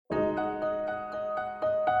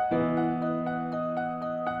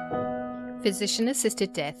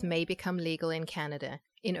Physician-assisted death may become legal in Canada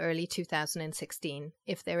in early 2016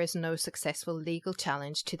 if there is no successful legal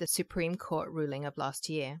challenge to the Supreme Court ruling of last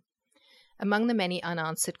year. Among the many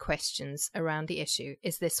unanswered questions around the issue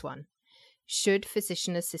is this one. Should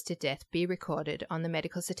physician-assisted death be recorded on the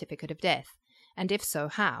medical certificate of death? And if so,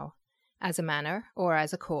 how? As a manner or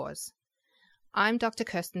as a cause? I'm Dr.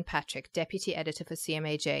 Kirsten Patrick, Deputy Editor for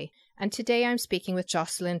CMAJ, and today I'm speaking with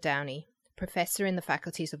Jocelyn Downey, Professor in the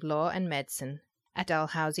Faculties of Law and Medicine at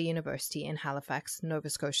Dalhousie University in Halifax, Nova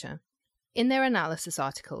Scotia. In their analysis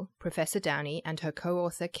article, Professor Downey and her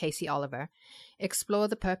co-author Casey Oliver explore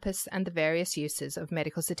the purpose and the various uses of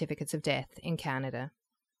medical certificates of death in Canada.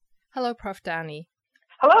 Hello, Prof. Downey.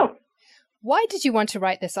 Hello. Why did you want to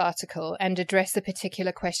write this article and address the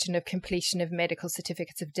particular question of completion of medical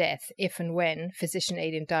certificates of death if and when physician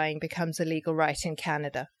aid in dying becomes a legal right in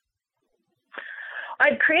Canada?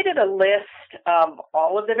 I've created a list of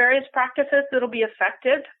all of the various practices that will be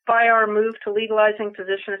affected by our move to legalizing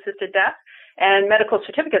physician-assisted death, and medical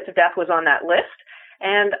certificates of death was on that list.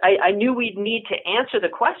 And I knew we'd need to answer the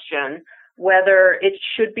question whether it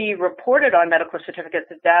should be reported on medical certificates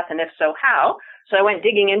of death, and if so, how. So I went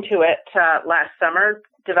digging into it last summer,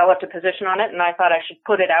 developed a position on it, and I thought I should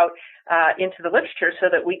put it out into the literature so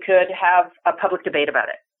that we could have a public debate about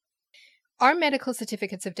it. Are medical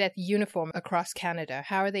certificates of death uniform across Canada?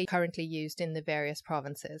 How are they currently used in the various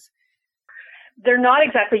provinces? They're not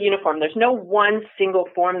exactly uniform. There's no one single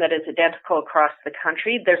form that is identical across the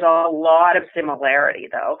country. There's a lot of similarity,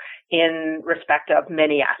 though, in respect of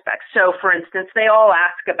many aspects. So, for instance, they all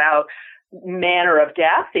ask about manner of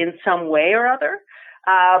death in some way or other,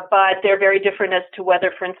 but they're very different as to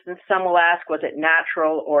whether, for instance, some will ask, was it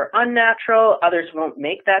natural or unnatural? Others won't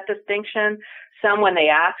make that distinction. Some, when they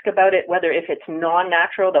ask about it, whether if it's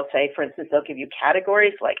non-natural, they'll say, for instance, they'll give you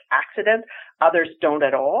categories like accident. Others don't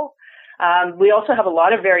at all. We also have a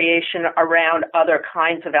lot of variation around other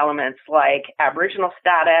kinds of elements like Aboriginal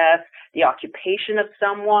status, the occupation of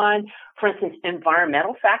someone, for instance,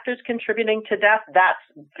 environmental factors contributing to death. That's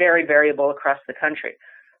very variable across the country.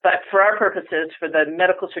 But for our purposes, for the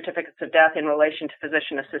medical certificates of death in relation to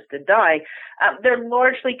physician-assisted dying, they're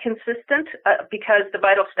largely consistent because the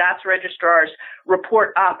vital stats registrars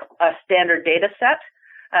report up a standard data set.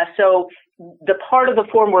 So the part of the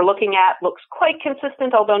form we're looking at looks quite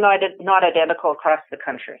consistent, although not identical across the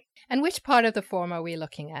country. And which part of the form are we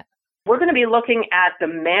looking at? We're going to be looking at the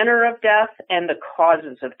manner of death and the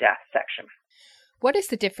causes of death section. What is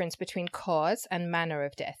the difference between cause and manner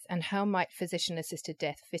of death, and how might physician-assisted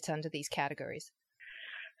death fit under these categories?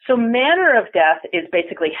 So manner of death is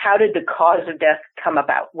basically how did the cause of death come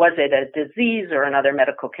about? Was it a disease or another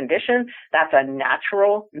medical condition? That's a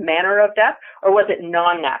natural manner of death. Or was it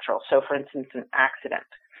non-natural? So for instance, an accident.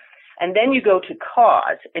 And then you go to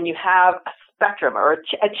cause and you have a spectrum or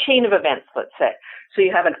a chain of events, let's say. So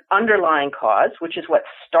you have an underlying cause, which is what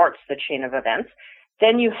starts the chain of events.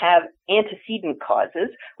 Then you have antecedent causes,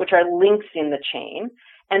 which are links in the chain.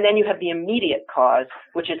 And then you have the immediate cause,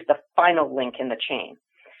 which is the final link in the chain.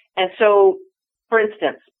 And so, for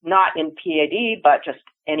instance, not in PAD, but just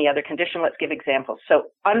any other condition, let's give examples. So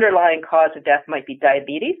underlying cause of death might be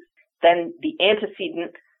diabetes. Then the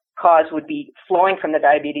antecedent cause would be flowing from the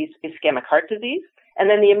diabetes, ischemic heart disease. And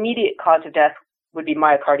then the immediate cause of death would be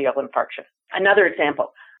myocardial infarction. Another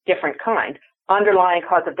example, different kind. Underlying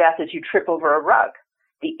cause of death is you trip over a rug.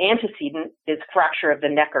 The antecedent is fracture of the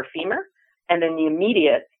neck or femur, and then the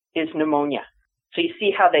immediate is pneumonia. So you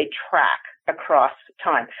see how they track across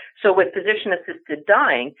time. So with physician-assisted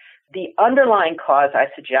dying, the underlying cause, I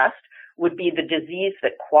suggest, would be the disease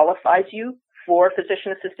that qualifies you for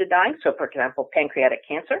physician-assisted dying. So, for example, pancreatic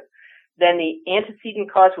cancer. Then the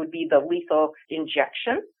antecedent cause would be the lethal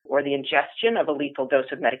injection or the ingestion of a lethal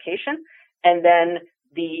dose of medication. And then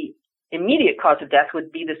the immediate cause of death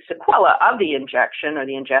would be the sequela of the injection or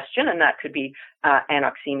the ingestion, and that could be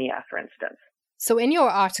anoxemia, for instance. So in your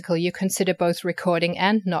article, you consider both recording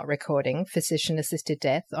and not recording physician-assisted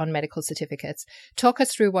death on medical certificates. Talk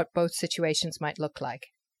us through what both situations might look like.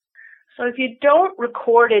 So if you don't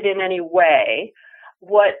record it in any way,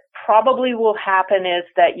 what probably will happen is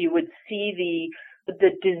that you would see the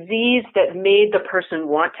disease that made the person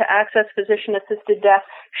want to access physician-assisted death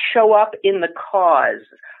show up in the cause,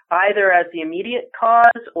 either as the immediate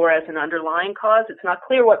cause or as an underlying cause. It's not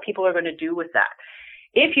clear what people are going to do with that.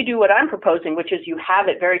 If you do what I'm proposing, which is you have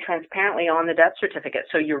it very transparently on the death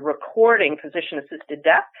certificate, so you're recording physician-assisted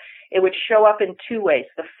death, it would show up in two ways.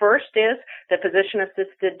 The first is that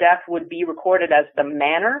physician-assisted death would be recorded as the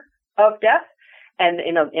manner of death, and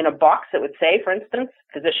in a box that would say, for instance,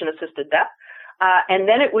 physician-assisted death. And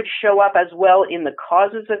then it would show up as well in the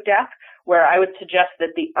causes of death, where I would suggest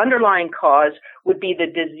that the underlying cause would be the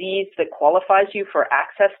disease that qualifies you for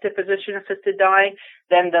access to physician-assisted dying.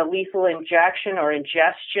 Then the lethal injection or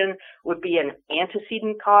ingestion would be an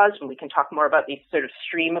antecedent cause, and we can talk more about these sort of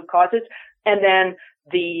stream of causes. And then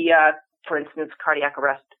for instance, cardiac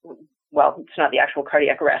arrest. Well, it's not the actual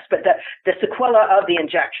cardiac arrest, but the sequela of the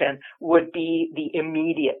injection would be the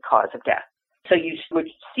immediate cause of death. So you would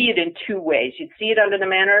see it in two ways. You'd see it under the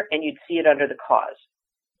manner and you'd see it under the cause.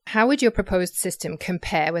 How would your proposed system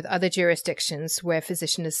compare with other jurisdictions where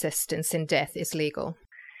physician assistance in death is legal?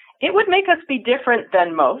 It would make us be different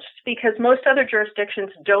than most because most other jurisdictions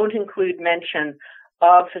don't include mention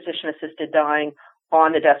of physician-assisted dying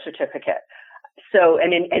on the death certificate. So,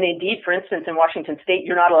 and indeed, for instance, in Washington State,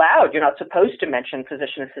 you're not supposed to mention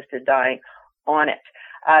physician-assisted dying on it.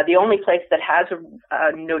 The only place that has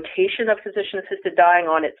a notation of physician-assisted dying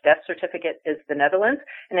on its death certificate is the Netherlands,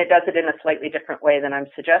 and it does it in a slightly different way than I'm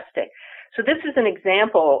suggesting. So this is an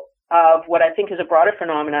example of what I think is a broader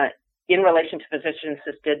phenomena in relation to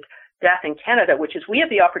physician-assisted death in Canada, which is we have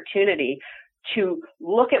the opportunity to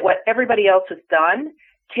look at what everybody else has done,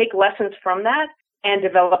 take lessons from that, and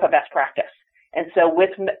develop a best practice. And so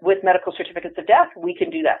with medical certificates of death, we can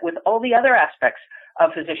do that. With all the other aspects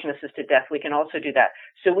of physician-assisted death, we can also do that.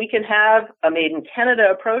 So we can have a Made in Canada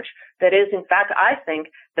approach that is, in fact, I think,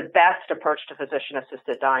 the best approach to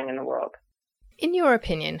physician-assisted dying in the world. In your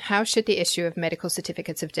opinion, how should the issue of medical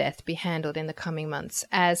certificates of death be handled in the coming months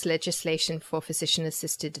as legislation for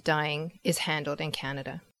physician-assisted dying is handled in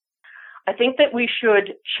Canada? I think that we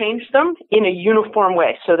should change them in a uniform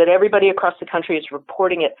way so that everybody across the country is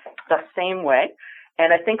reporting it the same way.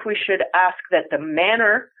 And I think we should ask that the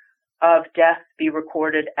manner of death be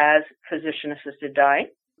recorded as physician-assisted dying,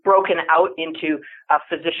 broken out into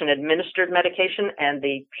physician-administered medication and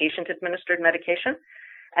the patient-administered medication.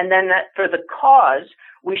 And then that for the cause,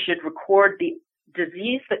 we should record the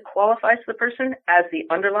disease that qualifies the person as the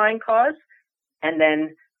underlying cause, and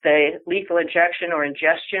then the lethal injection or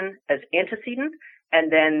ingestion as antecedent,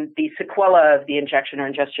 and then the sequela of the injection or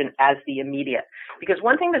ingestion as the immediate. Because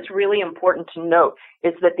one thing that's really important to note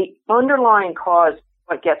is that the underlying cause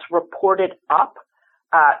what gets reported up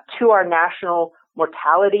to our national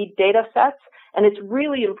mortality data sets. And it's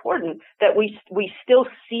really important that we still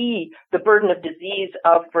see the burden of disease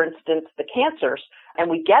of, for instance, the cancers, and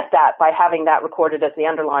we get that by having that recorded as the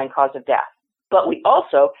underlying cause of death. But we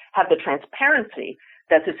also have the transparency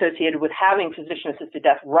that's associated with having physician-assisted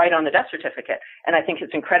death right on the death certificate. And I think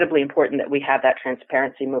it's incredibly important that we have that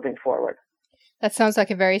transparency moving forward. That sounds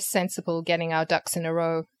like a very sensible getting our ducks in a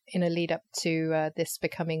row in a lead up to this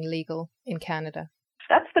becoming legal in Canada.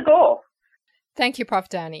 That's the goal. Thank you, Prof.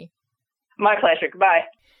 Downey. My pleasure. Goodbye.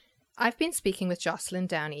 I've been speaking with Jocelyn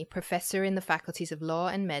Downey, professor in the faculties of Law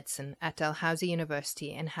and Medicine at Dalhousie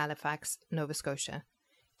University in Halifax, Nova Scotia.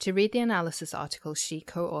 To read the analysis article she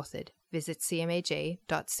co-authored, visit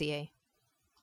cmaj.ca.